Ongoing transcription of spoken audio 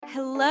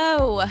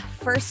Hello.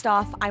 First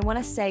off, I want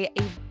to say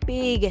a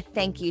big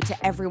thank you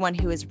to everyone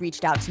who has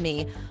reached out to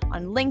me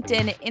on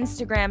LinkedIn,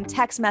 Instagram,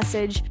 text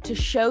message to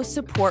show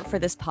support for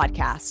this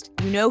podcast.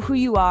 You know who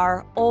you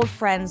are, old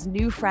friends,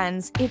 new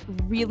friends. It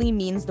really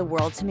means the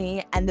world to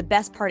me. And the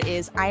best part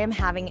is I am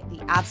having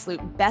the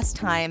absolute best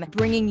time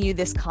bringing you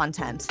this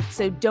content.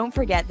 So don't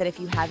forget that if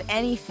you have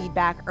any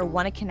feedback or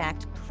want to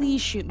connect,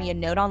 please shoot me a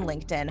note on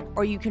LinkedIn,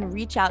 or you can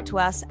reach out to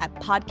us at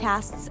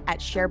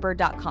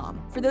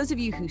podcasts@sharebird.com. For those of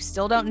you who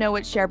still don't know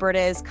what ShareBird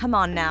is, come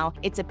on now.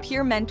 It's a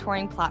peer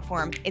mentoring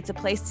platform. It's a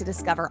place to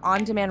discover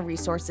on-demand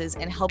resources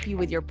and help you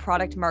with your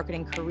product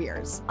marketing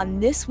careers. On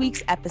this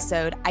week's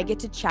episode, I get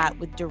to chat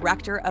with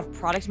Director of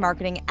Product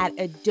Marketing at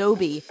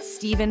Adobe,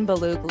 Steven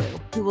Baloglou,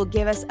 who will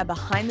give us a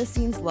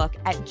behind-the-scenes look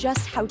at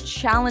just how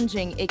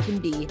challenging it can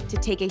be to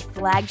take a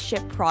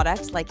flagship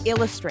product like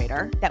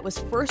Illustrator that was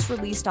first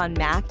released on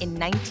Mac in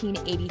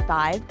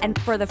 1985 and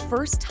for the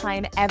first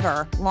time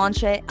ever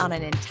launch it on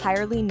an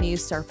entirely new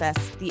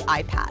surface, the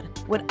iPad.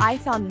 What I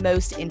found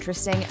most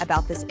interesting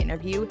about this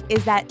interview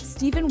is that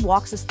Steven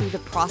walks us through the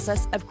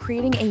process of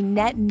creating a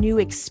net new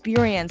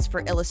experience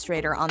for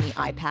Illustrator on the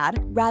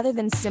iPad rather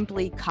than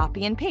simply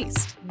copy and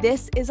paste.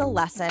 This is a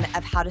lesson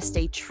of how to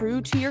stay true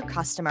to your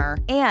customer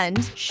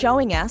and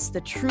showing us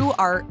the true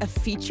art of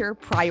feature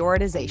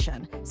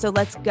prioritization. So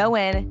let's go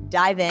in,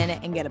 dive in,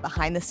 and get a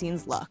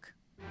behind-the-scenes look.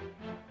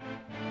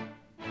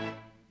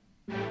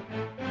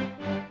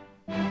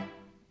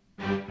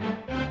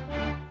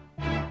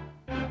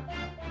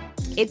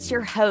 It's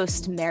your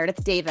host,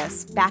 Meredith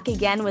Davis, back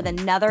again with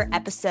another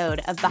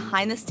episode of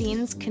Behind the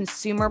Scenes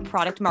Consumer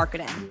Product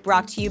Marketing,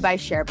 brought to you by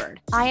ShareBird.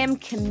 I am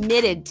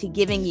committed to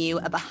giving you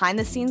a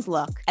behind-the-scenes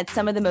look at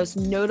some of the most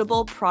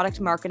notable product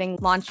marketing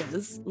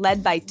launches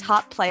led by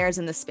top players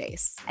in the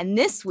space. And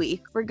this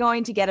week, we're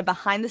going to get a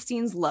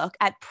behind-the-scenes look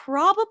at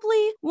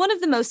probably one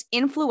of the most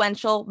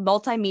influential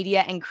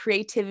multimedia and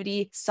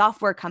creativity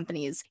software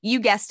companies. You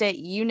guessed it,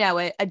 you know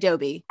it,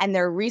 Adobe, and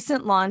their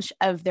recent launch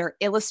of their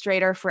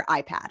Illustrator for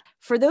iPad.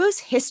 For those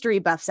history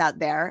buffs out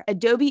there,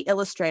 Adobe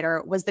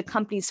Illustrator was the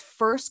company's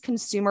first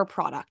consumer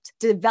product.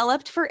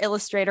 Developed for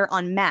Illustrator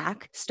on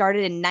Mac,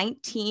 started in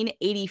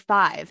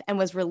 1985 and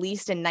was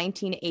released in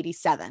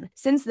 1987.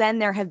 Since then,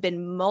 there have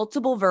been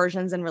multiple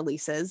versions and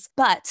releases,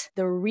 but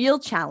the real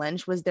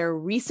challenge was their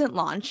recent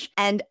launch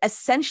and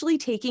essentially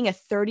taking a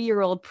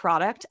 30-year-old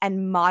product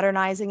and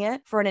modernizing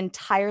it for an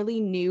entirely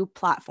new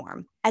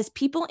platform. As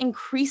people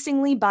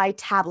increasingly buy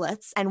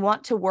tablets and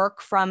want to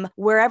work from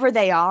wherever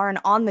they are and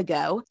on the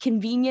go,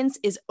 convenience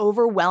is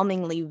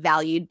overwhelmingly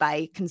valued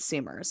by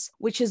consumers,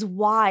 which is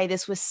why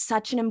this was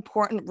such an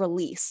important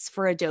release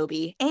for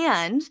Adobe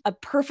and a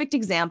perfect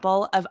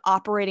example of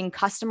operating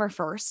customer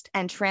first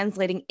and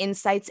translating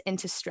insights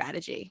into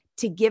strategy.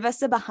 To give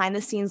us a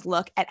behind-the-scenes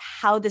look at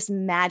how this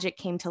magic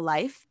came to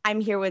life,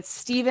 I'm here with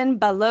Steven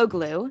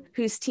Baloglou,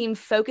 whose team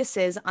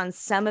focuses on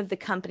some of the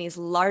company's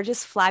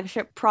largest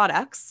flagship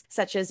products,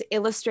 such as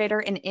Illustrator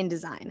and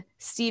InDesign.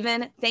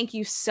 Steven, thank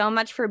you so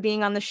much for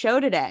being on the show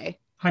today.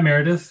 Hi,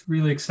 Meredith.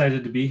 Really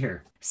excited to be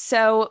here.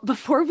 So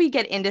before we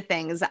get into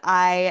things,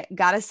 I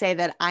gotta say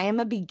that I am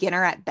a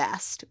beginner at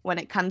best when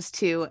it comes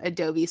to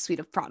Adobe's suite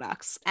of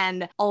products.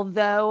 And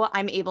although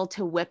I'm able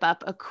to whip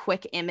up a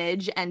quick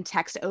image and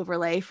text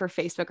overlay for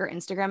Facebook or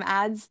Instagram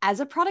ads, as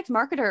a product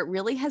marketer, it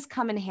really has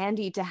come in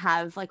handy to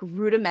have like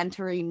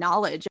rudimentary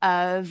knowledge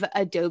of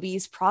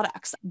Adobe's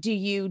products. Do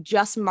you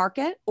just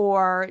market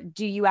or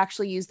do you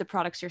actually use the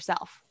products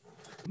yourself?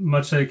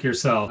 Much like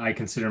yourself, I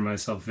consider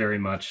myself very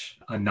much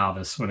a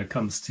novice when it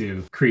comes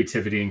to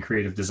creativity and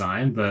creative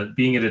design. But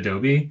being at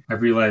Adobe,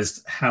 I've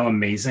realized how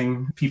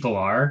amazing people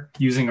are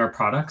using our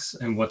products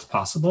and what's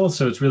possible.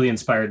 So it's really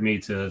inspired me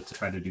to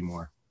try to do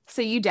more.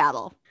 So you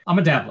dabble. I'm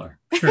a dabbler,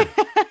 sure.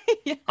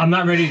 Yeah. I'm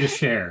not ready to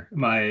share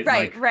my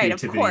right,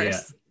 of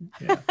course.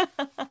 Yet. Yeah.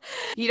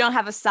 You don't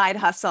have a side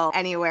hustle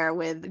anywhere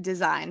with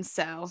design,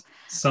 so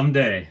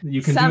someday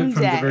you can do it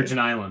from the Virgin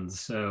Islands.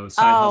 So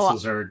side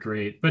hustles are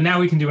great, but now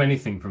we can do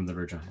anything from the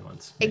Virgin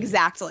Islands. Maybe.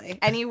 Exactly.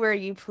 Anywhere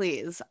you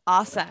please.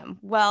 Awesome.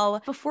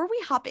 Well, before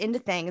we hop into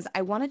things,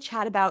 I want to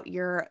chat about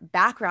your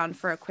background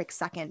for a quick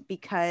second,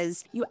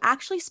 because you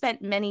actually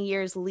spent many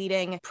years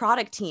leading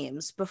product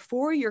teams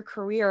before your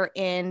career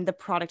in the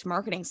product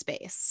marketing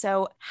space.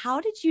 So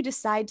how did you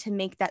decide to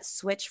make that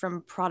switch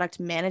from product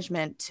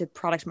management to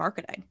product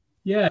marketing?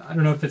 Yeah, I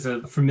don't know if it's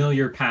a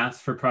familiar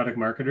path for product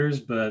marketers,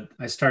 but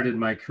I started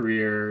my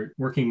career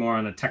working more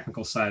on a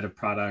technical side of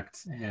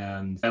product.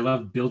 And I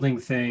loved building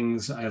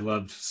things. I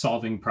loved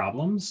solving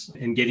problems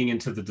and getting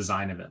into the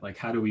design of it. Like,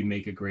 how do we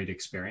make a great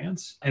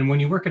experience? And when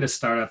you work at a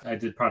startup, I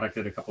did product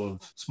at a couple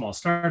of small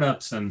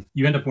startups, and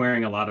you end up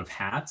wearing a lot of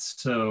hats.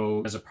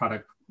 So as a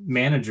product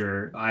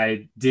manager,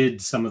 I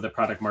did some of the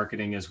product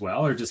marketing as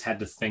well, or just had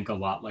to think a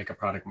lot like a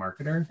product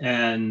marketer.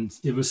 And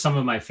it was some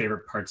of my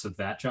favorite parts of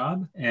that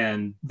job.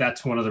 And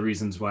that's one of the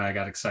reasons why I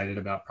got excited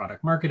about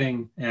product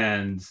marketing.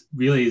 And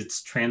really,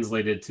 it's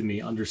translated to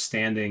me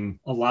understanding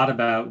a lot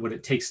about what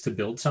it takes to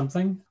build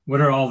something.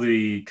 What are all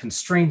the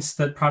constraints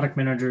that product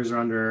managers are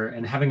under,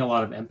 and having a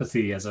lot of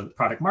empathy as a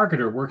product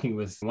marketer working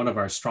with one of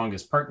our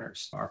strongest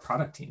partners, our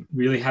product team.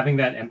 Really having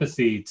that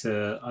empathy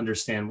to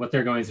understand what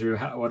they're going through,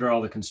 what are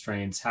all the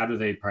constraints, how do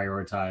they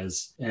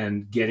prioritize,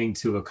 and getting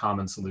to a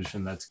common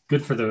solution that's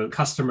good for the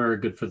customer,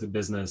 good for the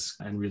business,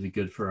 and really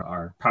good for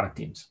our product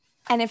teams.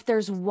 And if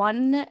there's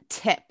one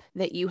tip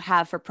that you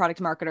have for product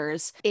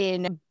marketers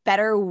in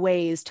better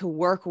ways to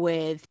work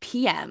with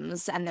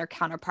PMs and their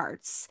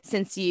counterparts,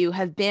 since you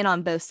have been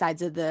on both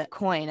sides of the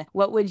coin,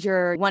 what would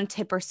your one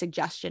tip or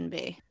suggestion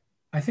be?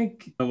 I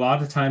think a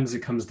lot of times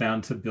it comes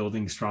down to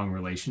building strong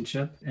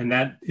relationship. And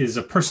that is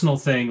a personal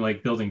thing,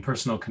 like building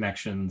personal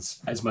connections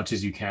as much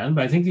as you can.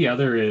 But I think the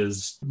other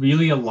is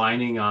really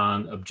aligning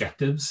on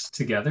objectives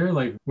together.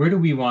 Like, where do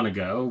we want to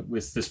go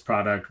with this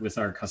product, with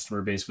our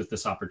customer base, with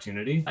this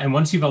opportunity? And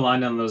once you've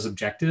aligned on those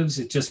objectives,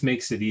 it just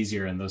makes it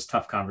easier in those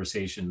tough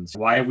conversations.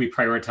 Why have we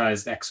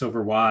prioritized X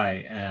over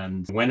Y?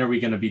 And when are we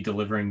going to be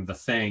delivering the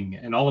thing?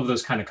 And all of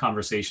those kind of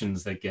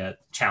conversations that get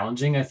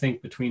challenging, I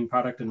think, between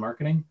product and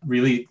marketing,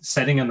 really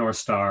setting a North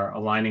Star,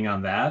 aligning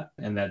on that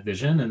and that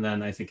vision. And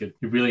then I think it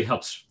really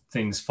helps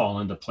things fall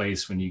into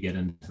place when you get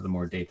into the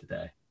more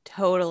day-to-day.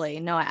 Totally.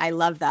 No, I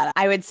love that.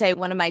 I would say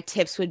one of my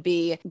tips would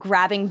be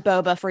grabbing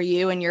boba for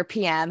you and your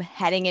PM,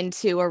 heading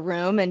into a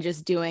room and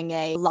just doing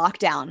a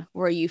lockdown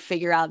where you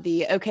figure out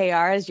the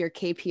OKRs, your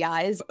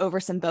KPIs over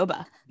some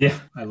boba. Yeah,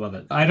 I love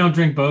it. I don't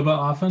drink boba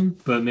often,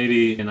 but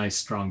maybe a nice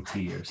strong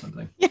tea or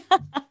something.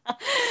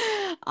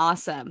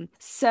 Awesome.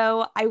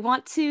 So I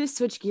want to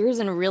switch gears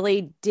and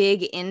really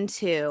dig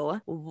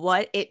into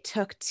what it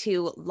took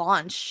to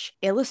launch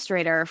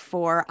Illustrator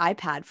for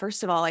iPad.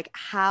 First of all, like,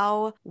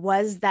 how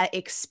was that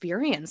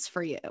experience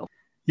for you?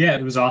 Yeah,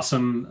 it was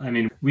awesome. I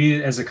mean,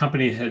 we as a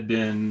company had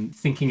been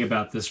thinking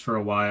about this for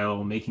a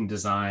while, making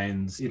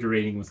designs,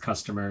 iterating with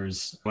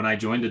customers. When I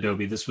joined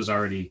Adobe, this was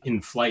already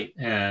in flight.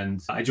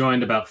 And I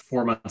joined about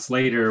 4 months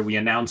later. We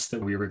announced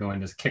that we were going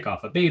to kick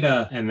off a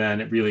beta, and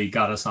then it really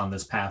got us on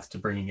this path to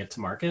bringing it to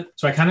market.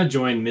 So I kind of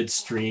joined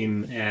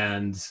midstream,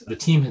 and the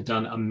team had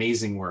done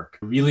amazing work,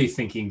 really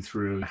thinking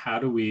through how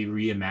do we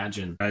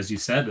reimagine, as you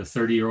said, a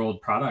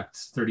 30-year-old product,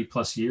 30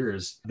 plus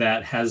years,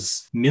 that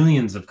has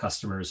millions of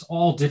customers,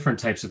 all different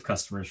types of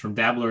customers, from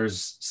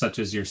dabblers such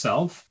as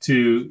yourself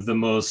to the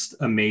most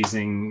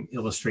amazing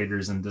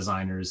illustrators and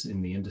designers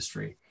in the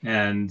industry.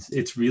 And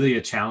it's really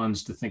a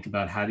challenge to think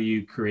about how do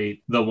you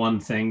create the one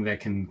thing that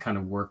can kind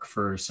of work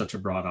for such a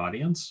broad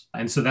audience.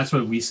 And so that's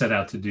what we set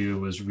out to do,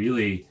 was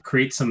really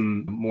create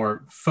some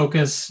more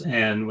focus.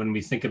 And when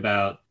we think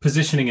about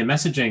positioning and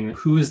messaging,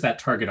 who is that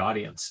target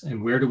audience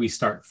and where do we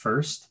start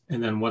first?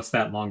 And then what's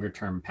that longer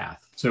term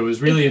path? So it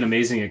was really an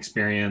amazing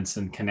experience,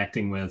 and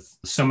connecting with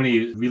so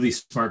many really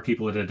smart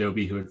people at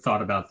Adobe who had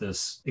thought about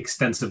this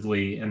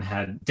extensively and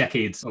had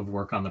decades of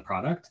work on the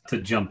product to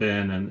jump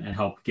in and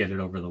help get it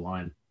over the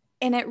line.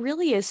 And it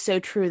really is so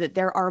true that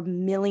there are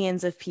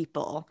millions of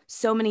people,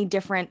 so many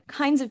different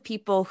kinds of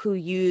people who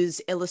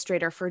use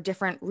Illustrator for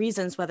different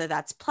reasons, whether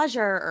that's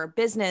pleasure or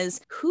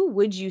business. Who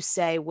would you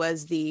say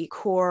was the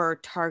core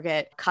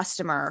target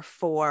customer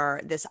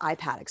for this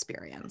iPad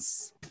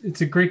experience?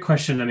 It's a great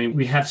question. I mean,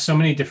 we have so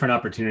many different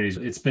opportunities.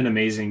 It's been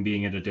amazing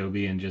being at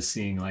Adobe and just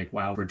seeing like,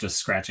 wow, we're just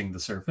scratching the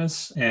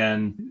surface.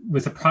 And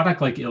with a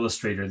product like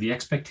Illustrator, the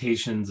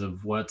expectations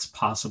of what's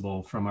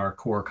possible from our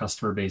core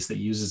customer base that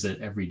uses it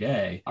every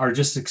day are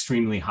just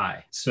extremely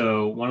high.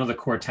 So one of the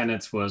core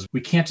tenets was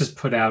we can't just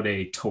put out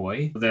a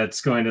toy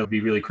that's going to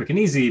be really quick and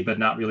easy, but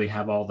not really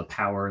have all the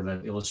power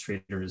that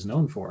Illustrator is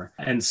known for.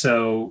 And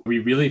so we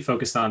really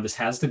focused on this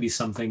has to be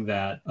something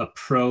that a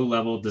pro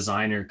level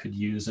designer could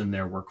use in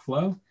their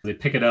workflow. They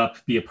pick it up,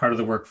 be a part of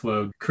the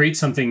workflow, create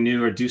something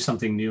new or do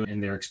something new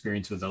in their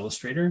experience with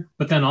Illustrator.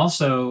 But then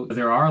also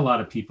there are a lot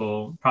of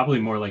people, probably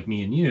more like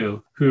me and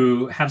you,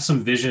 who have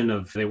some vision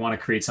of they want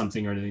to create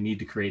something or they need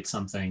to create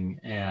something,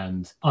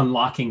 and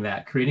unlocking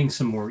that, creating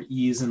some more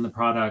ease in the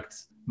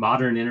product,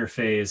 modern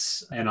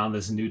interface, and on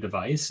this new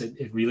device,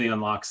 it really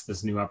unlocks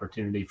this new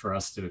opportunity for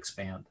us to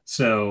expand.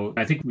 So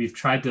I think we've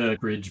tried to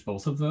bridge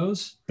both of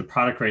those. The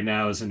product right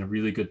now is in a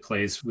really good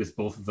place with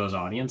both of those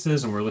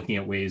audiences, and we're looking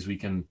at ways we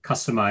can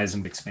customize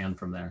and expand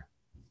from there.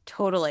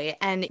 Totally.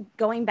 And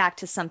going back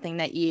to something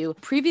that you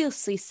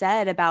previously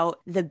said about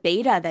the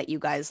beta that you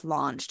guys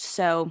launched.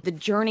 So the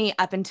journey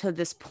up until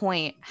this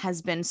point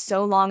has been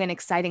so long and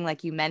exciting,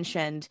 like you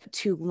mentioned,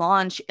 to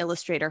launch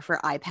Illustrator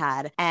for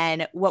iPad.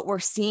 And what we're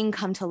seeing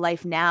come to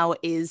life now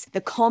is the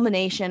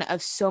culmination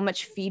of so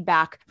much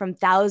feedback from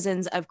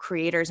thousands of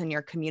creators in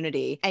your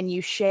community. And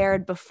you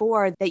shared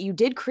before that you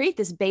did create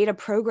this beta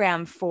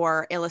program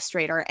for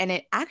Illustrator. And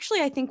it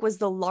actually, I think, was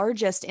the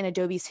largest in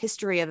Adobe's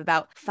history of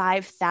about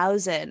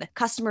 5,000 and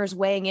customers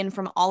weighing in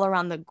from all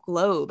around the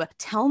globe.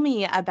 Tell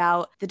me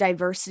about the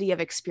diversity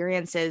of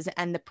experiences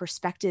and the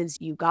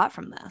perspectives you got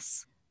from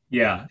this.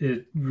 Yeah,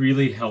 it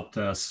really helped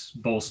us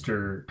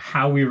bolster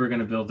how we were going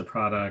to build the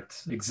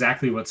product,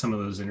 exactly what some of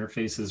those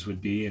interfaces would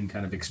be and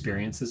kind of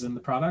experiences in the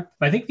product.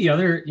 But I think the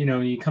other,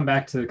 when you come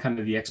back to kind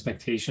of the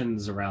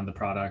expectations around the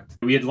product,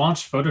 we had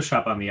launched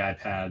Photoshop on the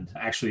iPad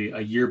actually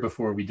a year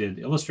before we did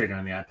Illustrator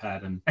on the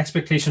iPad, and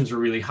expectations were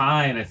really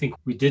high. And I think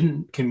we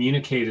didn't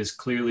communicate as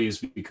clearly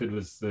as we could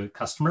with the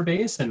customer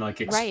base and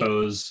like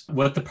expose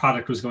what the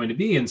product was going to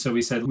be. And so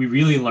we said, we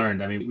really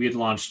learned. I mean, we had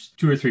launched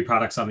 2 or 3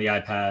 products on the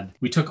iPad.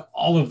 We took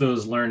all of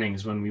those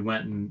learnings when we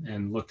went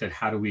and looked at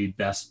how do we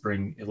best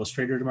bring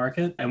Illustrator to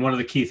market. And one of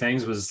the key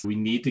things was we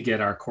need to get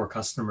our core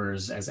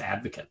customers as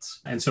advocates.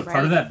 And so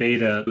part of that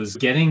beta was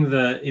getting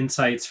the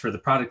insights for the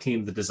product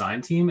team, the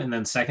design team, and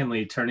then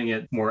secondly, turning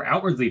it more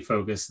outwardly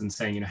focused and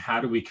saying, how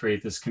do we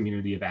create this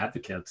community of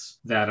advocates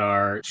that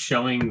are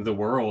showing the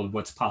world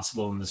what's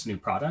possible in this new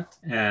product?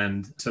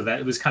 And so that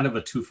it was kind of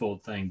a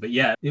twofold thing. But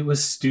yeah, it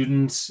was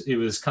students, it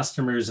was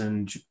customers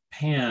in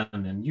Japan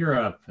and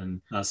Europe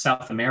and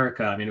South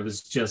America. I mean, it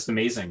was just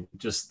amazing,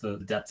 just the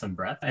depth and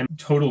breadth. And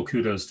total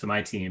kudos to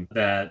my team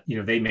that,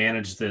 they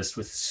managed this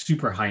with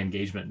super high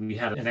engagement. We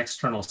had an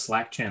external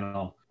Slack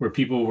channel where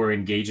people were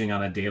engaging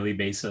on a daily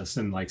basis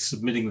and like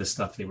submitting the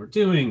stuff they were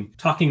doing,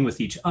 talking with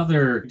each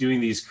other,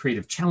 doing these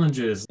creative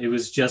challenges. It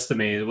was just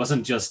amazing. It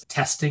wasn't just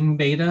testing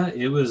beta.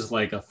 It was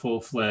like a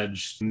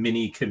full-fledged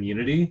mini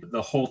community.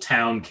 The whole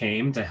town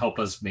came to help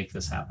us make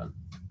this happen.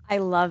 I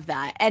love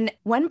that. And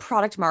when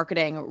product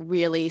marketing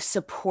really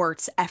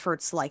supports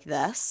efforts like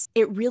this,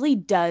 it really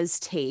does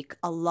take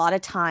a lot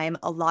of time,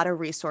 a lot of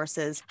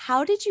resources.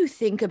 How did you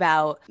think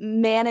about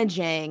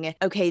managing,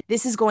 okay,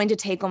 this is going to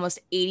take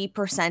almost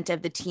 80%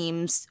 of the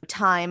team's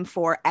time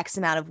for X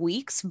amount of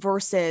weeks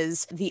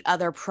versus the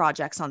other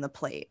projects on the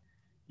plate?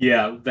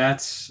 Yeah,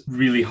 that's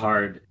really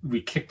hard.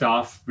 We kicked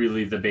off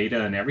really the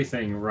beta and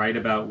everything right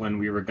about when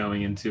we were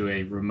going into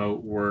a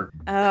remote work.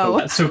 Oh,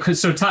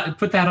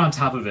 Put that on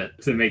top of it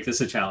to make this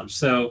a challenge.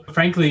 So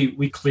frankly,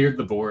 we cleared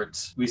the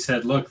boards. We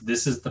said, look,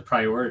 this is the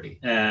priority.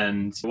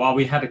 And while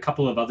we had a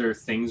couple of other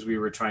things we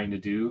were trying to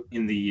do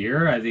in the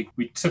year, I think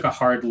we took a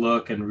hard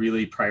look and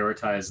really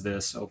prioritized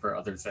this over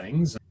other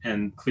things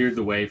and cleared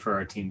the way for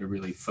our team to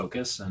really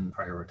focus and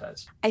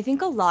prioritize. I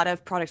think a lot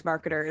of product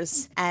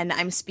marketers, and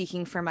I'm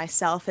speaking for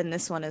myself in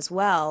this one as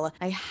well,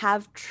 I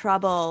have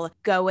trouble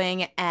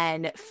going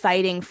and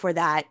fighting for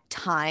that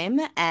time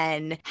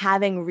and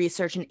having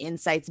research and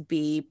insights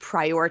be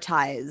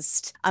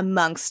prioritized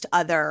amongst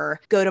other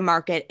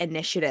go-to-market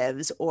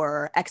initiatives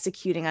or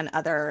executing on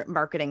other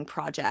marketing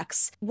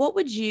projects. What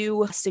would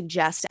you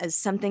suggest as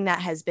something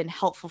that has been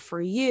helpful for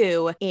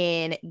you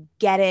in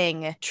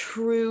getting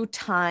true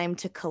time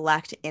to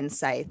collect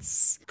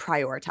insights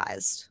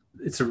prioritized?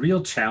 It's a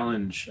real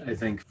challenge, I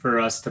think, for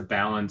us to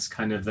balance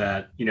kind of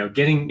that,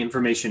 getting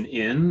information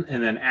in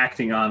and then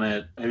acting on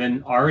it and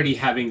then already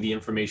having the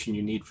information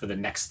you need for the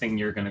next thing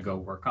you're going to go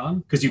work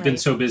on because you've been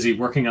so busy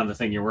working on the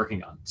thing you're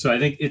working on. So I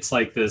think it's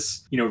like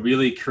this,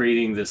 really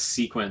creating this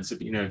sequence.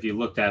 If you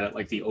looked at it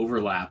like the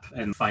overlap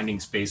and finding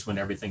space when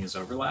everything is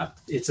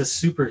overlapped, it's a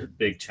super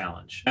big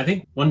challenge. I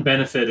think one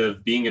benefit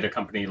of being at a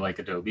company like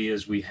Adobe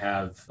is we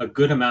have a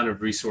good amount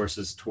of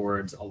resources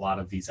towards a lot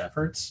of these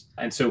efforts.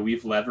 And so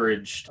we've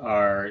leveraged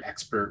our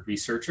expert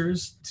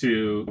researchers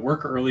to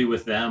work early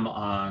with them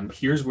on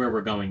here's where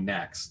we're going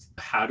next.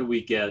 How do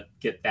we get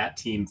that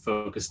team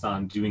focused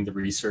on doing the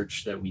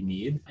research that we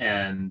need?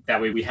 And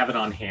that way we have it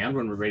on hand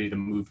when we're ready to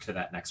move to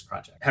that next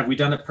project. Have we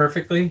done it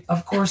perfectly?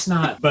 Of course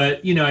not.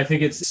 But, I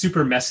think it's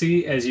super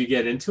messy as you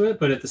get into it.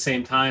 But at the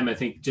same time, I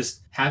think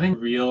just having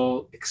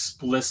real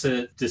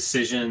explicit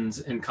decisions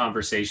and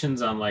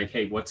conversations on like,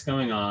 hey, what's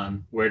going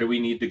on? Where do we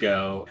need to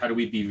go? How do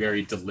we be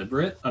very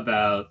deliberate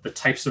about the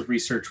types of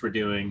research we're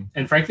doing?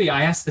 And frankly,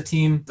 I asked the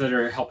team that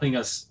are helping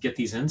us get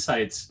these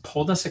insights,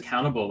 hold us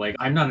accountable. Like,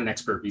 I'm not an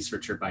expert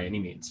researcher by any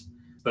means.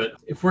 But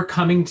if we're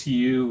coming to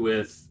you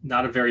with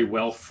not a very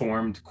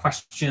well-formed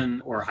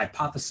question or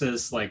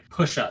hypothesis, like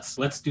push us,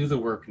 let's do the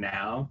work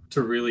now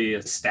to really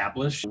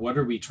establish what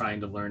are we trying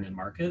to learn in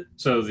market.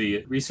 So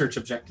the research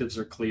objectives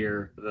are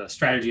clear, the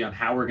strategy on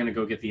how we're going to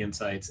go get the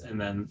insights, and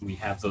then we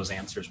have those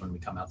answers when we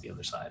come out the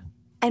other side.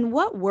 And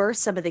what were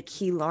some of the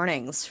key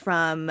learnings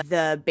from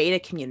the beta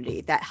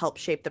community that helped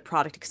shape the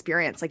product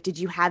experience? Like, did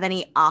you have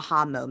any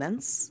aha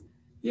moments?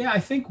 Yeah,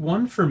 I think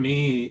one for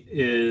me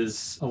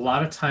is a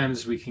lot of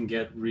times we can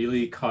get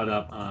really caught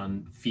up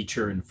on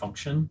feature and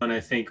function. And I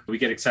think we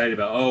get excited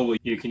about, well,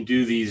 you can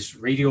do these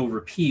radial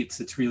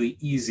repeats. It's really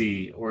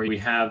easy. Or we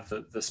have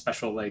the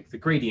special, like the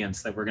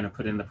gradients that we're going to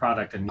put in the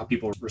product and how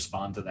people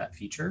respond to that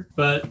feature.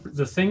 But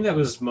the thing that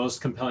was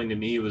most compelling to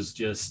me was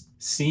just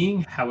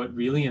seeing how it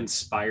really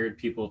inspired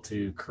people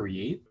to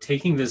create,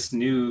 taking this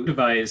new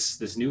device,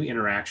 this new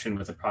interaction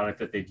with a product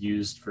that they've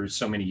used for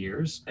so many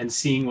years and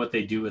seeing what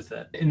they do with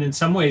it. And in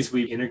some ways,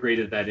 we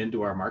integrated that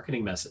into our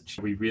marketing message.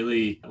 We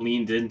really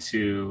leaned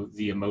into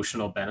the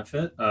emotional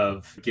benefit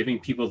of giving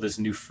people this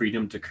new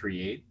freedom to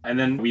create. And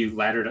then we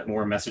laddered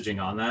more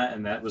messaging on that.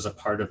 And that was a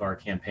part of our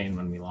campaign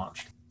when we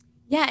launched.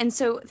 Yeah. And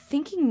so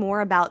thinking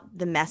more about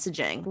the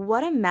messaging,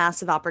 what a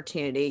massive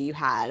opportunity you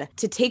had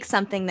to take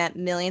something that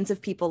millions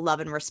of people love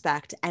and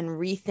respect and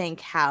rethink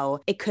how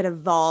it could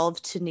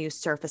evolve to new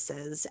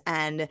surfaces.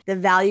 And the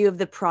value of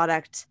the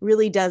product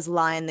really does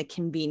lie in the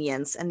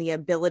convenience and the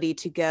ability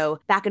to go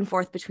back and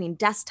forth between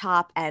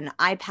desktop and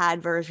iPad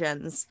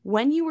versions.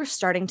 When you were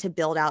starting to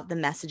build out the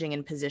messaging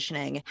and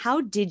positioning, how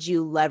did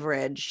you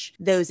leverage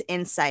those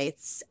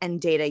insights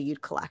and data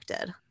you'd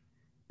collected?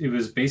 It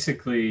was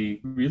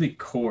basically really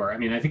core. I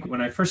mean, I think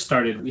when I first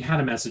started, we had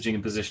a messaging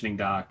and positioning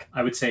doc.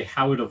 I would say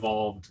how it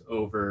evolved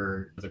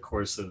over the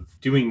course of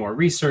doing more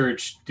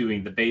research,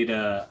 doing the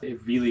beta,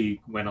 it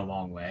really went a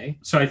long way.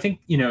 So I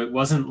think, it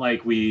wasn't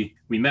like we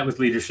met with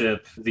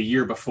leadership the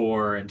year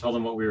before and told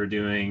them what we were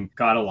doing,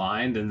 got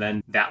aligned, and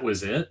then that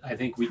was it. I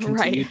think we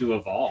continued to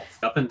evolve.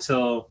 Up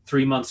until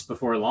 3 months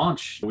before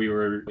launch, we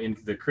were in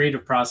the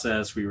creative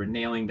process. We were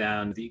nailing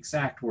down the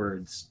exact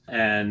words,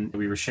 and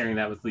we were sharing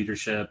that with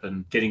leadership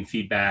and getting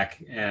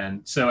feedback.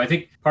 And so I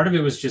think part of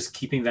it was just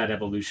keeping that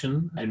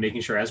evolution and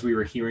making sure as we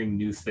were hearing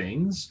new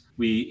things,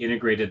 we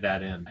integrated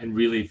that in and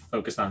really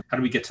focused on how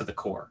do we get to the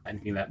core and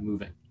getting that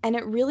moving. And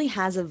it really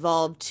has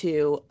evolved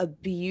to a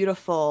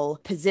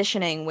beautiful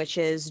positioning, which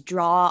is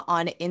draw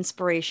on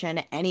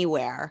inspiration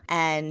anywhere.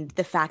 And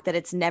the fact that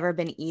it's never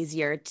been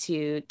easier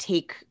to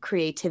take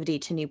creativity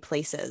to new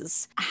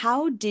places.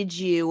 How did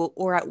you,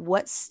 or at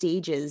what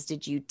stages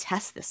did you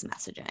test this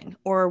messaging?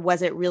 Or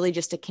was it really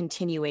just a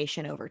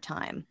continuation over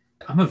time?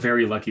 I'm a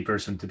very lucky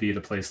person to be at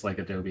a place like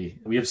Adobe.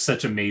 We have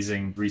such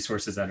amazing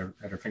resources at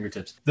our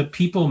fingertips. The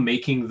people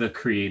making the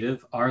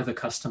creative are the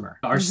customer.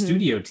 Our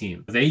studio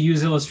team, they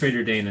use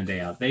Illustrator day in and day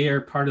out. They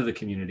are part of the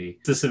community.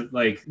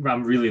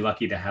 I'm really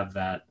lucky to have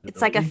that ability.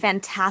 It's like a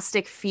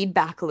fantastic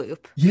feedback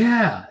loop.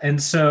 Yeah.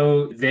 And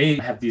so they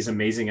have these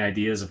amazing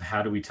ideas of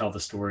how do we tell the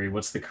story?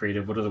 What's the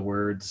creative? What are the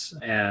words?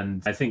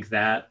 And I think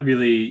that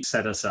really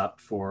set us up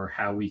for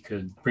how we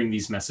could bring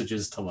these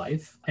messages to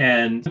life.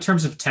 And in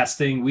terms of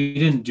testing, we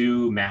didn't do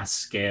mass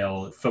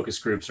scale focus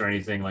groups or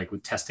anything like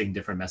with testing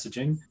different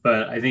messaging.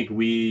 But I think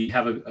we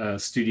have a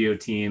studio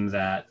team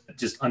that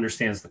just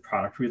understands the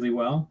product really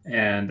well.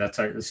 And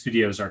the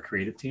studio is our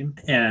creative team.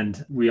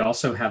 And we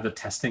also have the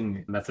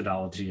testing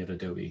methodology at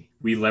Adobe.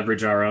 We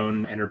leverage our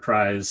own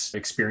enterprise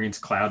experience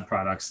cloud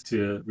products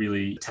to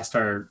really test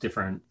our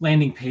different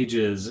landing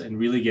pages and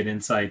really get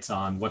insights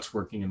on what's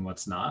working and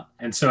what's not.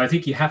 And so I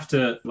think you have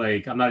to,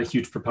 I'm not a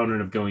huge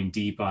proponent of going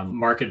deep on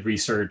market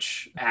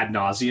research ad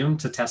nauseum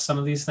to test some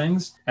of these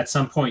things. At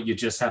some point, you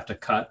just have to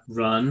cut,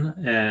 run,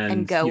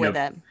 and go with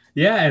it.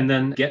 Yeah, and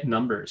then get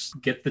numbers,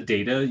 get the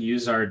data,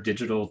 use our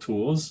digital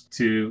tools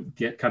to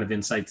get kind of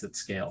insights at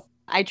scale.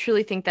 I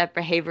truly think that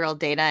behavioral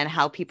data and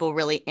how people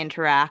really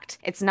interact,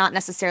 it's not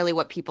necessarily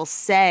what people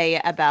say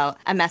about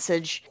a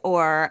message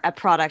or a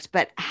product,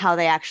 but how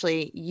they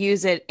actually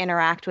use it,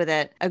 interact with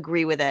it,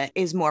 agree with it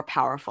is more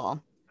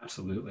powerful.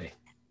 Absolutely.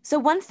 So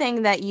one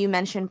thing that you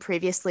mentioned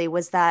previously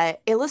was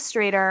that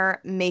Illustrator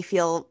may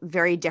feel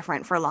very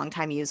different for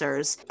longtime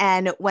users.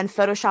 And when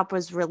Photoshop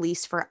was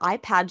released for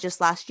iPad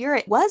just last year,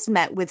 it was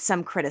met with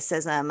some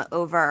criticism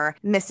over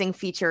missing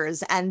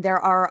features. And there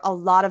are a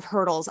lot of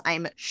hurdles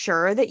I'm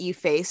sure that you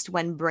faced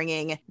when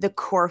bringing the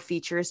core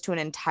features to an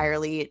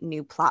entirely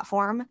new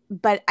platform.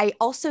 But I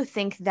also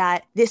think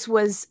that this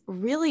was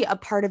really a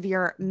part of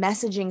your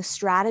messaging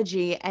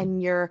strategy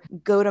and your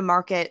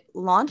go-to-market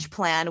launch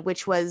plan,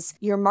 which was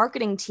your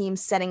marketing team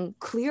setting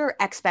clear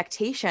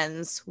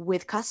expectations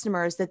with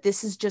customers that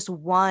this is just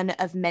one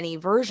of many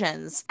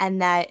versions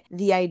and that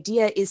the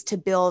idea is to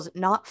build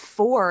not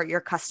for your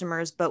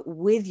customers, but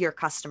with your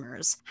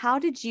customers. How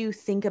did you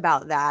think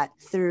about that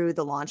through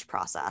the launch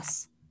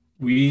process?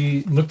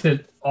 We looked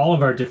at all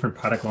of our different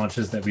product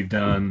launches that we've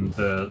done,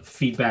 the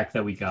feedback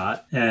that we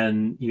got,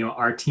 and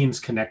our teams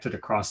connected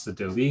across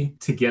Adobe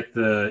to get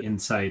the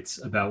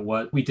insights about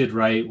what we did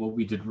right, what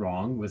we did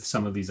wrong with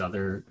some of these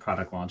other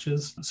product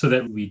launches, so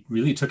that we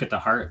really took it to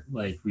heart,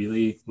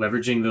 really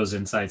leveraging those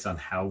insights on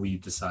how we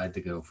decide to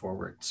go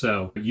forward.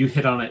 So you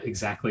hit on it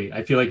exactly.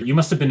 I feel like you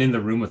must have been in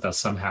the room with us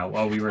somehow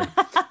while we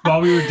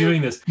were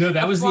doing this. No,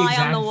 that was the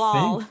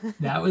exact thing.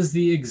 That was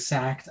the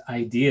exact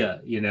idea.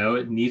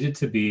 It needed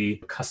to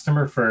be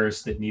customer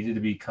first. It needed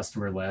to be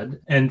customer led.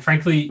 And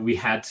frankly, we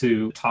had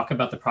to talk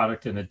about the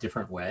product in a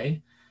different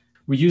way.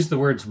 we used the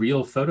words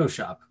real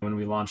Photoshop when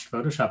we launched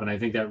Photoshop. And I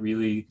think that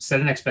really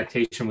set an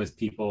expectation with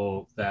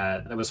people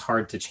that was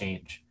hard to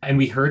change. And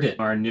we heard it.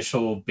 Our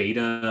initial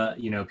beta,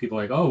 people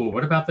like, oh,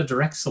 what about the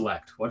direct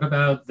select? What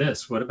about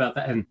this? What about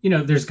that? And,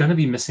 there's going to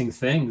be missing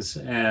things.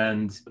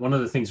 And one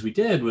of the things we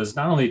did was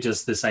not only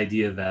just this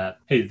idea that,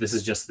 hey, this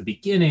is just the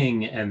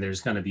beginning and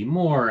there's going to be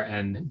more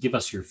and give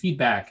us your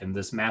feedback and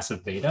this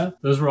massive beta.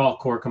 Those were all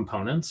core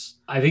components.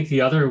 I think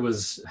the other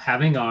was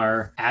having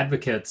our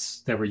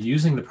advocates that were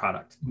using the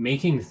product,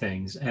 making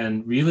things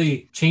and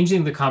really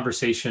changing the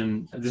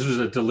conversation. This was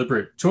a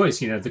deliberate choice.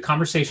 The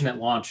conversation at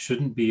launch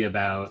shouldn't be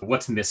about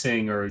what's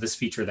missing or this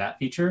feature, that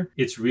feature.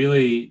 It's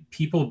really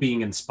people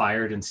being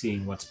inspired and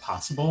seeing what's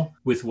possible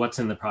with what's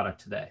in the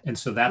product today. And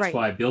so that's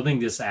why building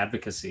this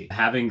advocacy,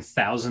 having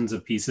thousands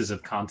of pieces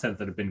of content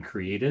that have been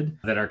created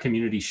that our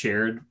community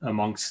shared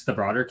amongst the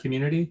broader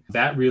community,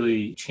 that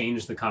really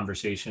changed the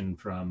conversation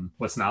from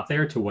what's not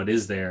there to what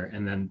is there.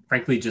 And then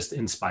frankly, just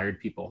inspired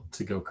people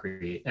to go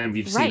create. And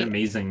we've seen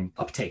amazing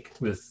uptake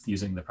with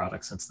using the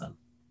product since then.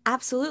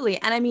 Absolutely.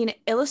 And I mean,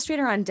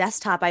 Illustrator on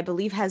desktop, I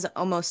believe, has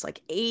almost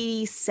like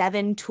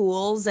 87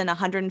 tools and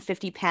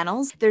 150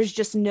 panels. There's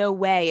just no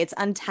way, it's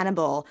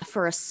untenable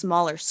for a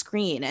smaller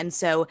screen. And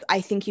so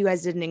I think you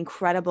guys did an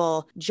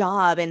incredible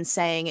job in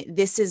saying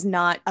this is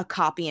not a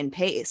copy and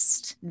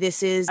paste.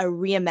 This is a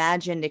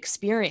reimagined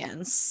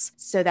experience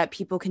so that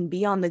people can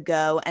be on the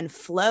go and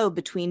flow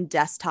between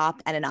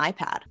desktop and an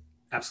iPad.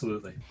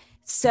 Absolutely.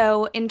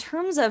 So in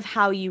terms of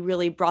how you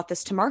really brought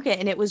this to market,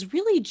 and it was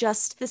really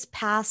just this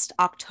past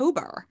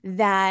October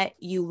that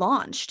you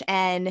launched,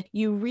 and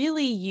you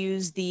really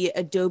used the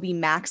Adobe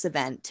Max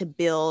event to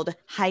build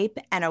hype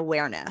and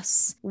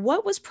awareness.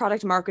 What was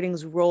product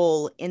marketing's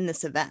role in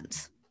this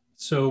event?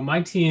 So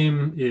my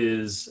team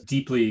is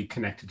deeply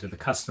connected to the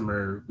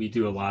customer. We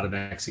do a lot of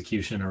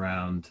execution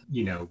around,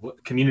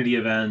 community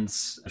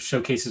events,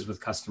 showcases with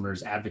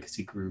customers,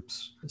 advocacy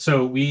groups.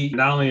 So we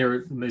not only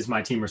is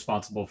my team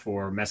responsible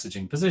for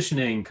messaging,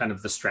 positioning, kind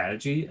of the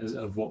strategy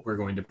of what we're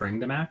going to bring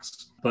to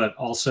Max, but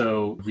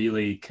also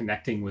really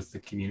connecting with the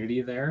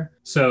community there.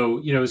 So,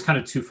 it was kind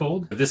of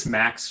twofold. This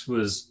Max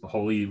was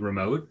wholly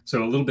remote,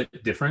 so a little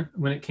bit different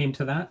when it came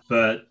to that.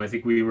 But I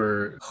think we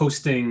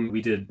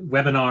did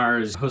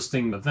webinars, hosting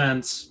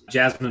events.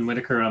 Jasmine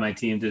Whitaker on my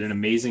team did an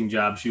amazing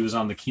job. She was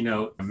on the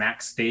keynote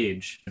Max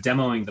stage,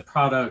 demoing the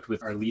product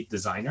with our lead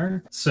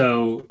designer.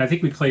 So I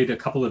think we played a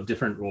couple of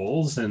different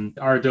roles, and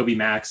our Adobe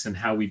Max and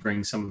how we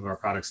bring some of our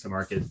products to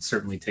market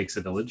certainly takes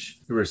a village.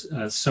 There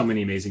were so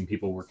many amazing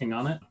people working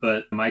on it,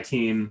 but my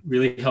team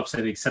really helps,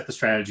 I think, set the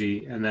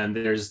strategy. And then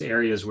there's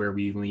areas where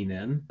we lean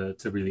in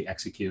to really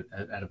execute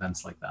at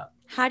events like that.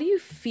 How do you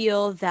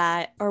feel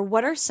that, or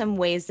what are some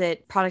ways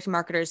that product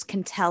marketers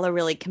can tell a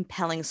really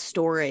compelling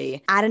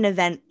story at an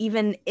event,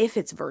 even if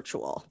it's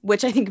virtual,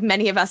 which I think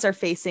many of us are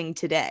facing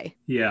today?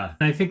 Yeah,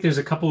 and I think there's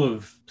a couple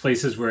of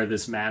places where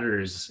this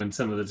matters in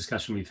some of the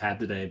discussion we've had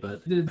today,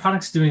 but the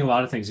product's doing a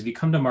lot of things. If you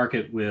come to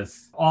market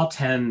with all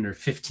 10 or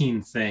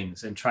 15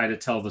 things and try to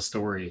tell the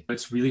story,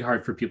 it's really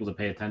hard for people to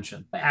pay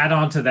attention. Add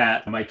on to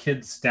that, my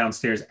kid's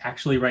downstairs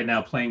actually right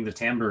now playing the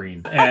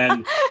tambourine,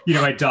 and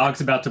my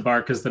dog's about to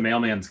bark because the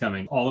mailman's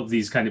coming. All of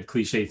these kind of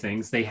cliche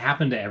things, they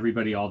happen to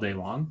everybody all day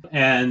long.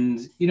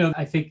 And,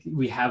 I think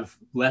we have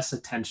less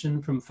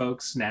attention from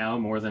folks now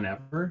more than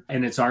ever.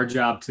 And it's our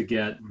job to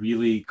get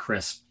really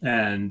crisp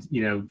and,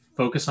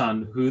 focus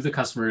on who the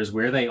customer is,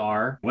 where they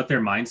are, what their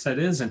mindset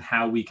is, and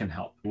how we can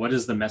help. What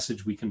is the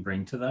message we can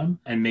bring to them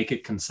and make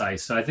it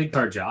concise? So I think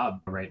our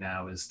job right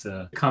now is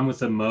to come with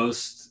the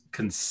most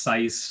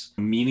concise,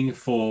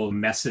 meaningful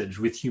message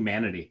with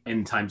humanity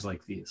in times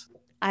like these.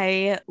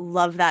 I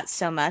love that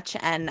so much.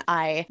 And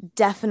I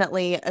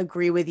definitely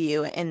agree with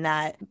you in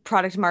that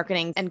product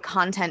marketing and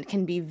content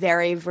can be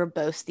very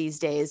verbose these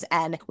days.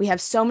 And we have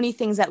so many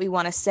things that we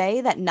want to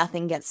say that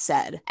nothing gets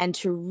said. And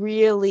to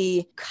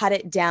really cut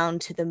it down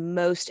to the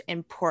most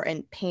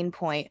important pain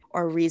point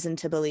or reason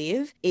to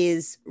believe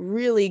is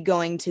really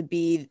going to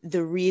be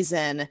the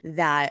reason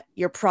that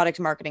your product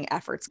marketing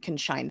efforts can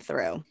shine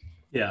through.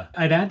 Yeah,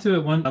 I'd add to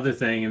it one other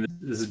thing, and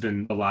this has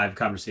been a live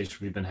conversation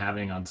we've been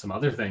having on some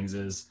other things,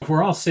 is if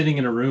we're all sitting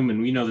in a room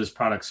and we know this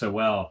product so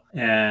well,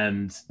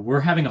 and we're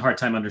having a hard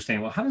time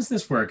understanding, well, how does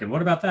this work? And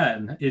what about that?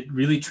 And it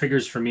really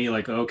triggers for me,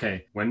 like,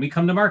 okay, when we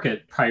come to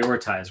market,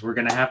 prioritize. We're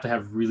going to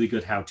have really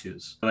good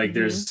how-tos. Like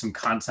there's some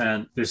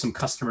content, there's some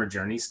customer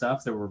journey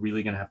stuff that we're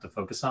really going to have to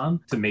focus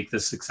on to make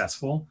this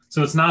successful.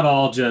 So it's not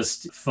all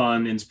just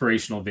fun,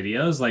 inspirational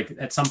videos. Like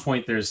at some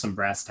point, there's some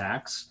brass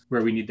tacks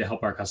where we need to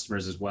help our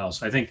customers as well.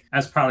 So I think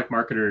as product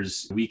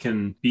marketers, we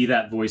can be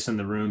that voice in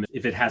the room.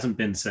 If it hasn't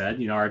been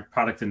said, our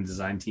product and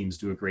design teams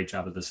do a great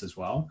job of this as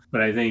well.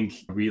 But I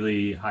think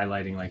really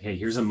highlighting like, hey,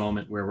 here's a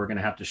moment where we're going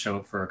to have to show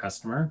up for our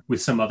customer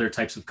with some other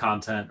types of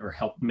content or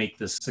help make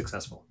this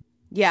successful.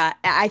 Yeah,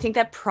 I think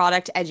that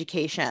product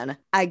education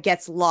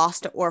gets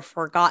lost or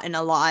forgotten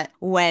a lot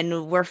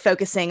when we're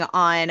focusing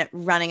on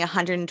running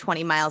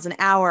 120 miles an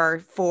hour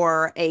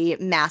for a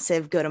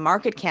massive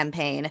go-to-market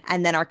campaign.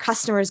 And then our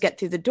customers get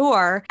through the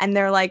door and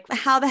they're like,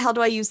 how the hell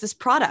do I use this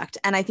product?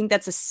 And I think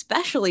that's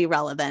especially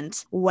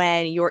relevant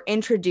when you're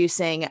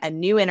introducing a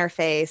new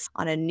interface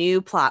on a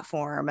new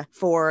platform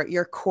for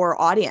your core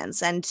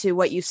audience. And to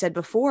what you said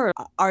before,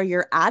 are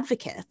your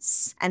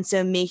advocates. And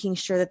so making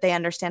sure that they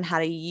understand how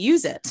to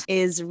use it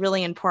is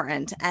really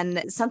important.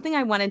 And something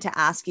I wanted to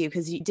ask you,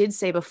 because you did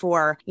say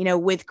before,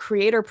 with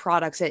creator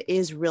products, it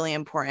is really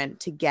important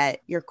to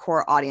get your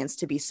core audience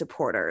to be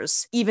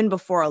supporters, even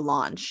before a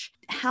launch.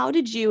 How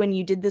did you, and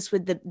you did this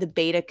with the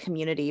beta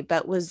community,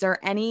 but was there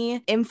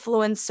any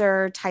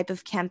influencer type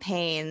of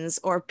campaigns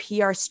or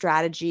PR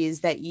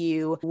strategies that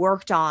you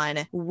worked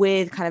on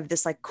with kind of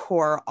this like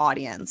core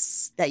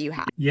audience that you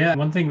have? Yeah,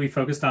 one thing we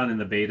focused on in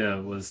the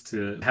beta was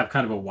to have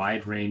kind of a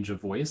wide range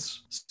of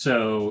voice.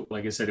 So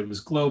like I said, it was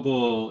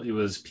global. It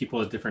was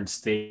people at different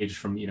stage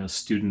from,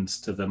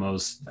 students to the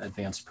most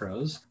advanced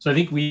pros. So I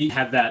think we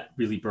had that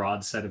really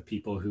broad set of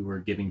people who were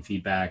giving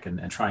feedback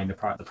and trying to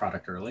the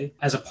product early.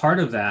 As a part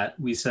of that,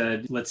 we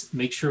said, let's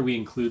make sure we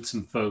include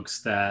some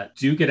folks that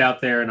do get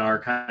out there and are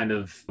kind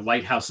of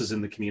lighthouses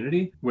in the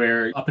community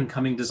where up and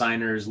coming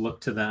designers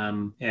look to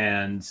them.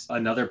 And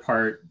another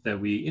part that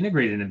we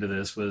integrated into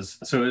this was,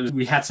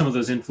 we had some of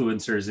those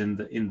influencers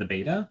in the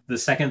beta. The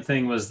second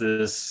thing was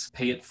this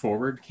pay it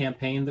forward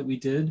campaign that we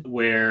did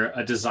where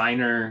a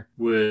designer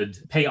would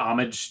pay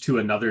homage to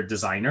another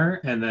designer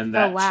and then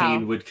that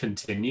chain would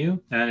continue.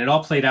 And it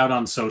all played out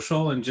on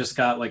social and just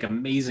got like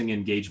amazing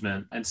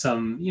engagement and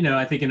some,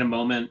 I think in a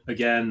moment,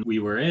 again, we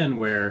were in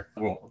where,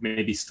 well,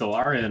 maybe still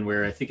are in,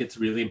 where I think it's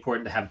really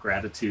important to have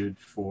gratitude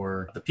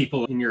for the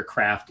people in your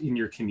craft, in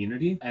your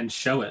community, and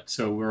show it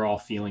so we're all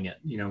feeling it.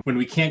 When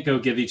we can't go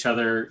give each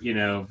other,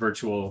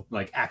 virtual,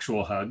 like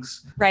actual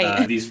hugs,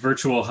 right? These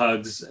virtual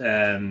hugs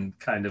and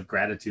kind of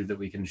gratitude that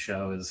we can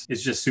show is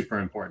just super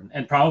important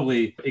and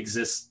probably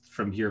exists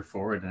from here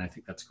forward. And I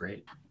think that's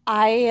great.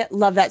 I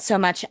love that so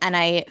much. And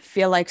I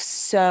feel like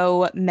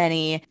so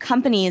many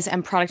companies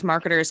and product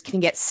marketers can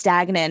get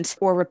stagnant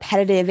or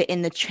repetitive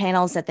in the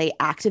channels that they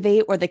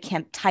activate or the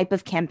type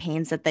of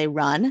campaigns that they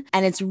run.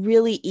 And it's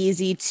really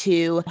easy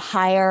to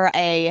hire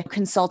a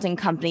consulting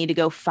company to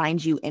go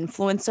find you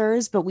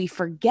influencers. But we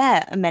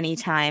forget many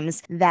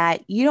times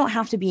that you don't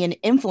have to be an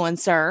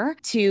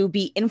influencer to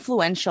be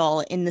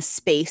influential in the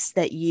space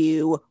that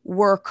you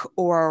work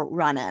or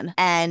run in.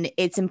 And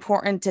it's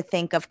important to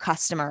think of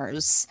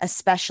customers,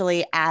 especially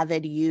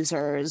avid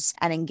users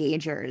and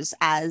engagers,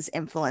 as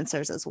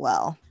influencers as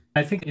well.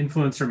 I think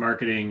influencer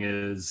marketing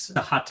is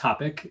a hot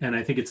topic, and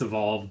I think it's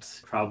evolved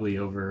probably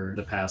over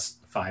the past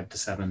 5 to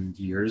 7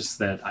 years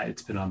that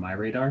it's been on my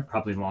radar,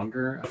 probably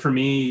longer. For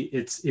me,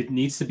 it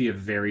needs to be a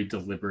very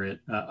deliberate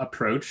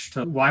approach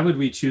to why would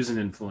we choose an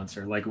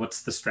influencer? Like,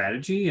 what's the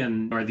strategy?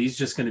 And are these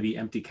just going to be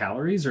empty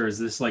calories, or is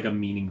this like a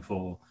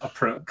meaningful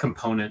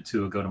component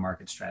to a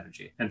go-to-market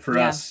strategy? And for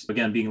us,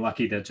 again, being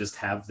lucky to just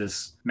have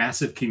this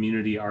massive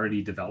community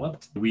already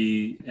developed,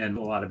 we and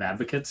a lot of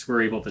advocates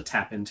were able to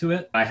tap into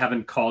it. I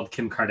haven't called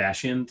Kim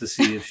Kardashian to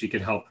see if she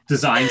could help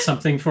design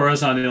something for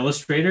us on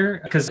Illustrator,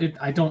 because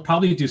I don't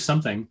probably do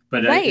something,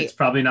 but it's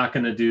probably not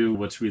going to do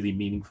what's really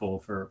meaningful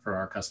for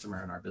our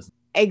customer and our business.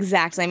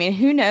 Exactly. I mean,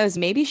 who knows?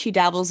 Maybe she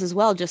dabbles as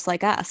well, just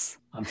like us.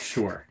 I'm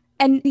sure.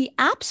 And the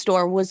App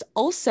Store was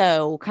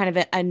also kind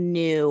of a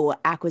new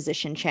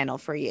acquisition channel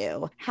for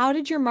you. How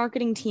did your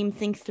marketing team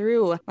think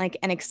through like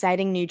an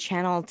exciting new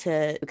channel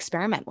to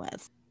experiment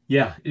with?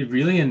 Yeah, it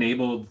really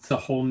enabled the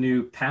whole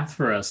new path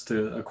for us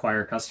to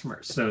acquire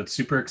customers. So it's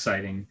super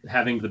exciting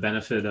having the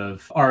benefit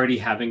of already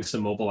having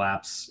some mobile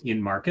apps in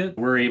market.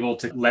 We're able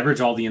to leverage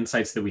all the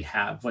insights that we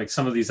have. Like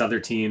some of these other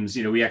teams,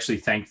 we actually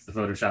thanked the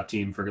Photoshop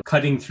team for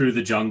cutting through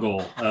the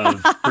jungle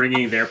of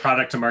bringing their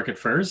product to market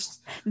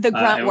first. The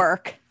grunt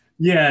work.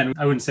 Yeah, and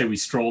I wouldn't say we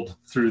strolled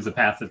through the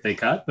path that they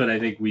cut, but I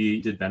think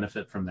we did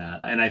benefit from that.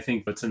 And I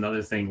think that's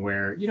another thing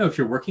where, if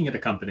you're working at a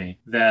company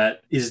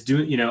that is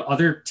doing,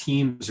 other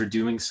teams are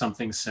doing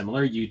something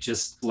similar, you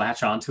just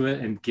latch onto it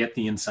and get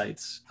the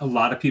insights. A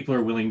lot of people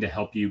are willing to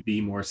help you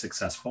be more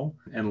successful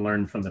and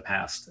learn from the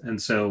past.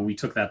 And so we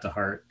took that to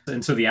heart.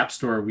 And so the App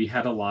Store, we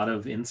had a lot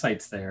of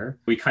insights there.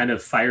 We kind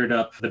of fired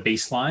up the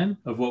baseline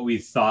of what we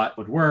thought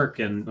would work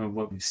and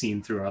what we've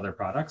seen through our other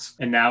products.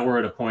 And now we're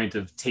at a point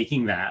of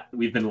taking that.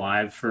 We've been live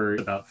for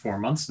about 4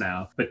 months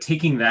now, but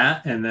taking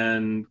that and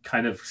then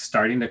kind of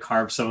starting to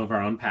carve some of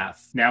our own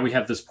path. Now we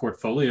have this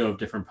portfolio of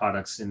different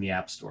products in the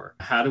App Store.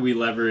 How do we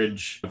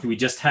leverage, if we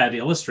just had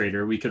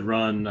Illustrator, we could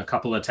run a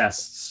couple of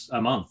tests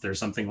a month or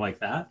something like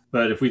that.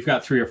 But if we've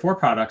got 3 or 4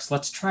 products,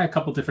 let's try a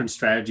couple different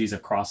strategies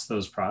across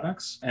those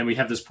products. And we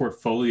have this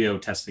portfolio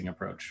testing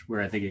approach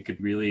where I think it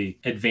could really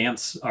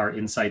advance our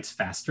insights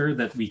faster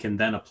that we can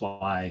then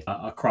apply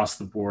across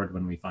the board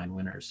when we find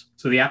winners.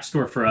 So the App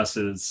Store for us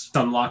is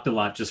unlocked a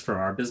lot just for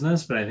our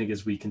business, but I think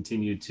as we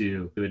continue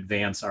to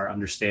advance our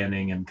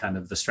understanding and kind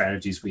of the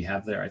strategies we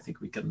have there, I think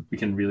we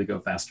can really go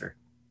faster.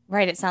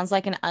 Right. It sounds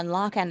like an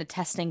unlock and a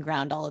testing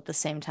ground all at the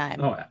same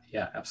time. Oh,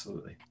 yeah,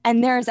 absolutely.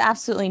 And there is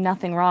absolutely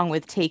nothing wrong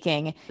with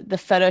taking the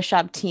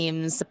Photoshop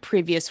team's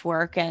previous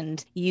work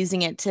and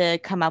using it to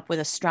come up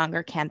with a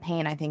stronger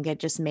campaign. I think it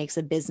just makes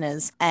a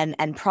business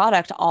and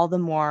product all the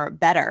more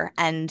better.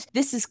 And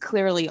this is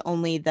clearly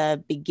only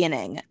the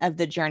beginning of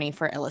the journey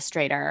for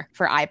Illustrator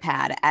for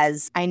iPad,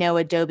 as I know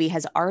Adobe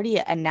has already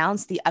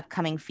announced the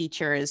upcoming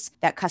features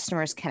that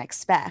customers can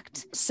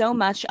expect. So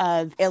much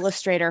of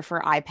Illustrator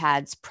for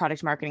iPad's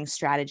product marketing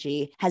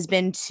strategy has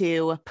been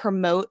to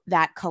promote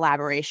that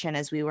collaboration,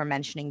 as we were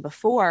mentioning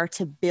before,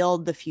 to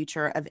build the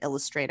future of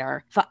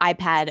Illustrator for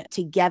iPad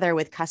together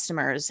with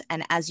customers.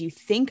 And as you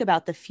think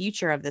about the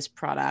future of this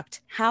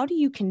product, how do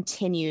you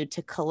continue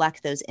to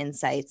collect those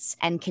insights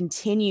and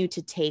continue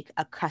to take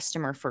a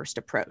customer first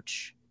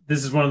approach?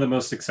 This is one of the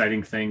most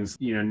exciting things.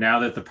 Now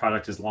that the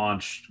product is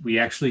launched, we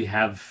actually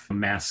have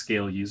mass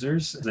scale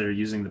users that are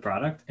using the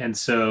product. And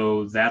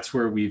so that's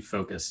where we've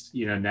focused.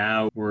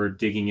 Now we're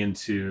digging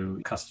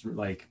into customer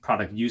like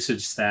product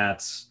usage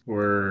stats,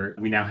 where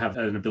we now have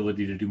an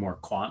ability to do more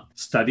quant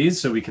studies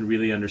so we can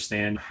really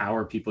understand how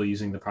are people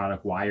using the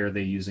product, why are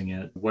they using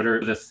it, what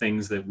are the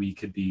things that we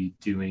could be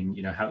doing,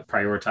 how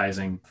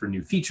prioritizing for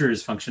new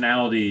features,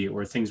 functionality,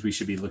 or things we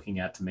should be looking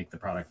at to make the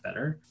product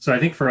better. So I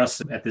think for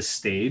us at this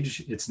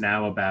stage, it's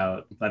now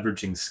about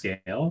leveraging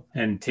scale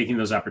and taking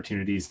those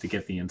opportunities to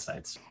get the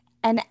insights.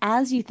 And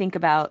as you think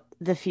about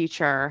the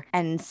future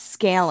and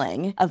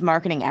scaling of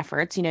marketing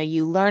efforts,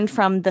 you learned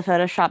from the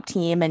Photoshop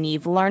team and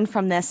you've learned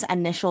from this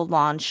initial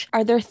launch.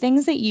 Are there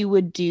things that you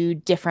would do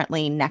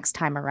differently next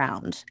time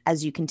around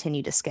as you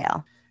continue to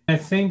scale? I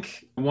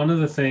think one of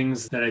the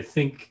things that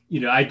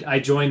I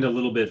joined a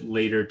little bit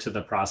later to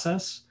the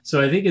process. So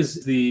I think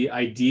is the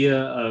idea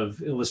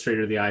of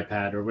Illustrator, the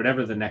iPad, or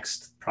whatever the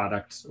next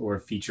product or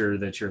feature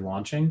that you're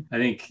launching. I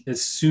think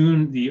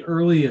the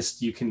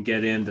earliest you can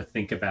get in to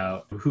think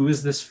about who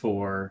is this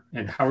for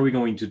and how are we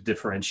going to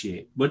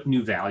differentiate? What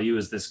new value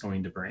is this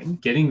going to bring?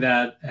 Getting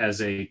that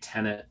as a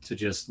tenet to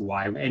just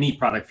why any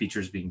product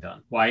feature is being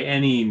done, why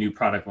any new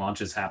product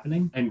launch is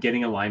happening, and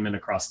getting alignment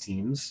across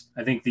teams.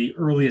 I think the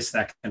earliest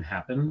that can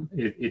happen,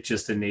 it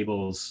just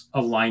enables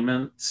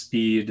alignment,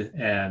 speed,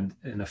 and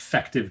an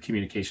effective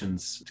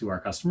communications to our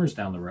customers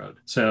down the road.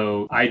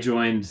 So I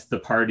joined the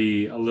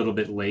party a little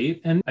bit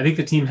late, and I think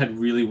the team had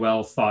really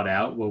well thought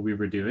out what we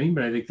were doing,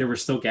 but I think there were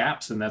still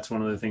gaps, and that's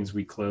one of the things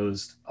we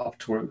closed up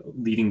toward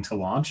leading to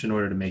launch in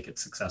order to make it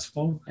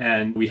successful.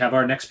 And we have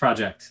our next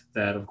project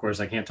that, of course,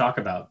 I can't talk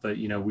about, but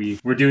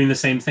we're doing the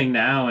same thing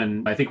now,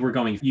 and I think we're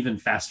going even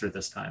faster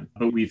this time.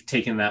 But we've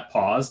taken that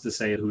pause to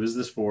say, who is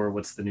this for?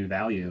 What's the new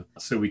value?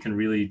 So we can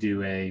really do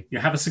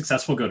have a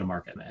successful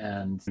go-to-market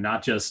and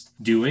not just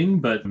doing,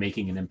 but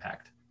making an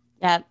impact.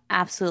 Yeah,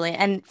 absolutely.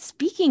 And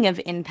speaking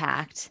of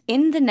impact,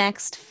 in the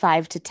next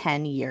 5 to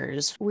 10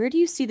 years, where do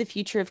you see the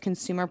future of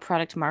consumer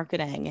product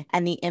marketing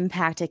and the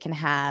impact it can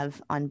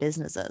have on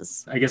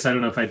businesses? I guess I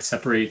don't know if I'd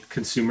separate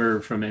consumer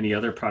from any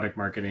other product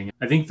marketing.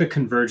 I think the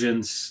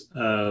convergence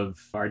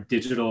of our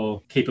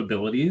digital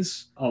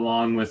capabilities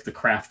along with the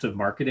craft of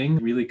marketing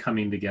really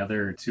coming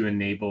together to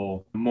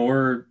enable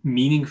more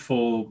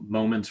meaningful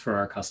moments for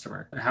our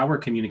customer, how we're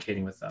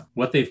communicating with them,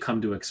 what they've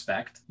come to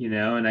expect,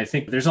 and I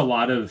think there's a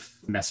lot of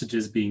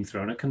messages being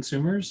thrown at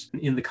consumers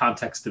in the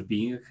context of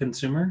being a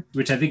consumer,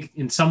 which I think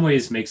in some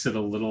ways makes it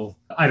a little,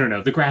 I don't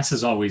know, the grass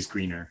is always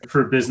greener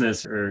for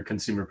business or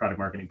consumer product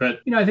marketing. But,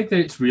 I think that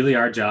it's really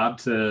our job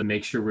to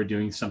make sure we're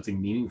doing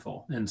something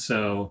meaningful. And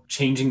so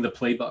changing the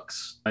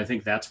playbooks, I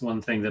think that's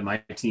one thing that my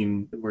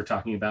team we're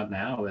talking about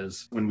now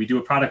is when we do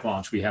a product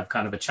launch, we have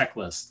kind of a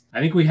checklist. I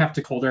think we have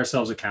to hold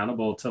ourselves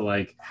accountable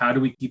to how do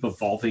we keep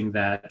evolving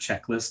that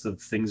checklist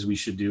of things we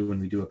should do when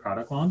we do a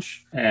product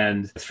launch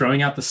and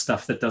throwing out the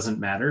stuff that doesn't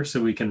matter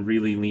so we can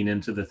really lean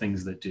into the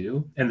things that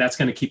do. And that's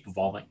going to keep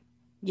evolving.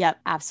 Yep,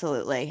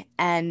 absolutely.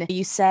 And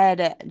you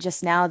said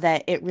just now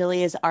that it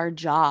really is our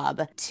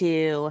job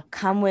to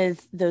come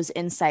with those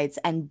insights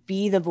and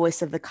be the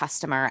voice of the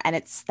customer.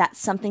 And that's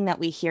something that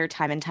we hear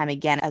time and time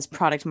again as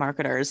product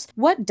marketers.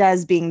 What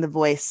does being the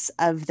voice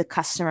of the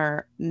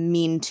customer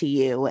mean to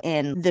you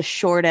in the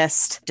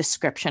shortest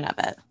description of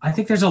it? I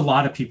think there's a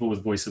lot of people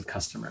with voice of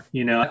customer.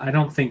 I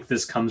don't think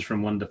this comes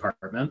from one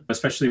department,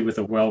 especially with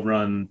a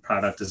well-run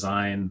product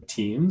design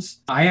teams.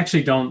 I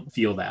actually don't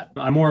feel that.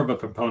 I'm more of a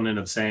proponent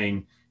of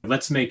saying,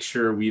 let's make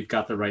sure we've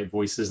got the right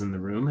voices in the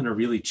room and are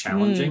really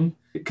challenging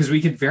because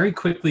we could very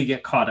quickly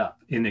get caught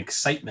up in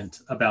excitement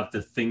about the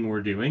thing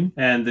we're doing.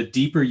 And the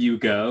deeper you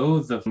go,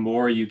 the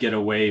more you get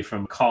away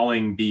from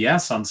calling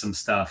BS on some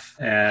stuff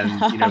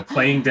and,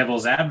 playing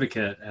devil's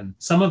advocate. And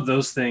some of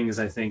those things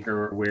I think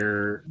are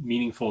where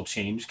meaningful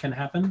change can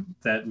happen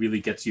that really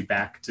gets you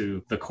back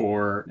to the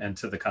core and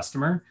to the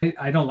customer.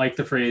 I don't like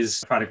the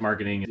phrase product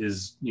marketing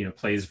is,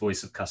 plays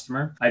voice of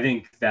customer. I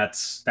think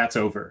that's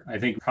over. I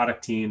think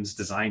product teams,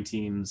 design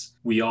teams,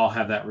 we all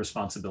have that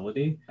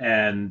responsibility.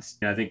 And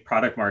I think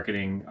product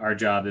marketing, our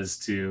job is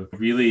to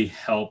really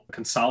help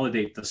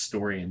consolidate the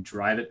story and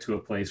drive it to a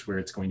place where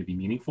it's going to be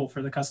meaningful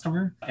for the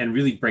customer and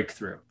really break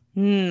through.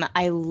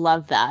 I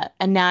love that.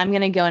 And now I'm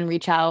going to go and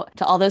reach out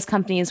to all those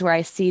companies where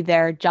I see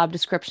their job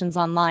descriptions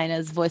online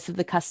as voice of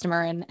the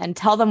customer and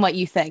tell them what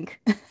you think.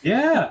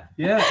 Yeah,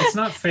 yeah, it's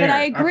not But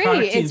I fair. Our agree.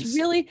 product It's teams,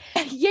 really,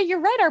 yeah, you're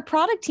right. Our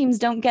product teams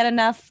don't get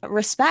enough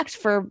respect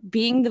for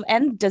being the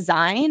and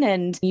design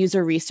and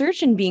user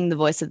research and being the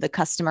voice of the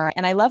customer.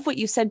 And I love what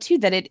you said too,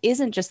 that it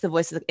isn't just the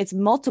voice of it's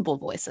multiple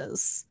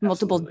voices,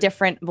 multiple absolutely.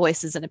 different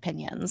voices and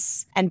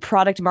opinions. And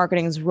product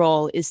marketing's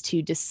role is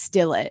to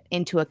distill it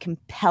into a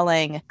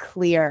compelling,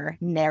 clear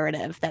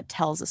narrative that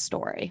tells a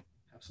story.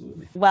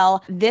 Absolutely.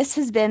 Well, this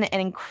has been an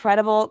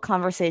incredible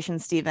conversation,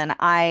 Stephen.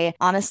 I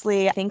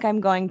honestly think I'm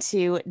going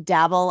to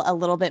dabble a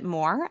little bit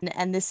more,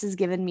 and this has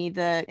given me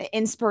the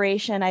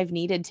inspiration I've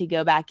needed to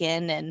go back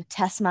in and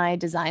test my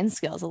design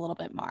skills a little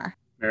bit more.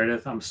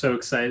 Meredith, I'm so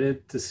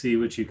excited to see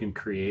what you can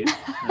create.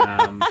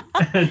 And,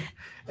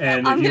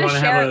 and if I'm you going to want to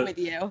have share it a, with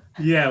you.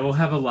 yeah, we'll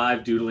have a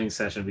live doodling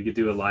session. We could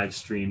do a live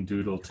stream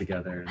doodle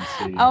together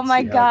and Oh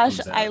my see how it gosh,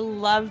 comes I out.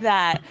 love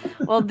that.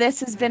 Well, this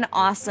has been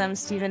awesome,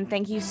 Stephen.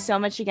 Thank you so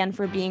much again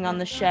for being on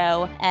the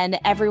show. And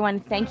everyone,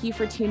 thank you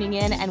for tuning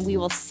in, and we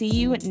will see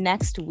you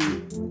next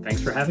week.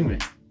 Thanks for having me.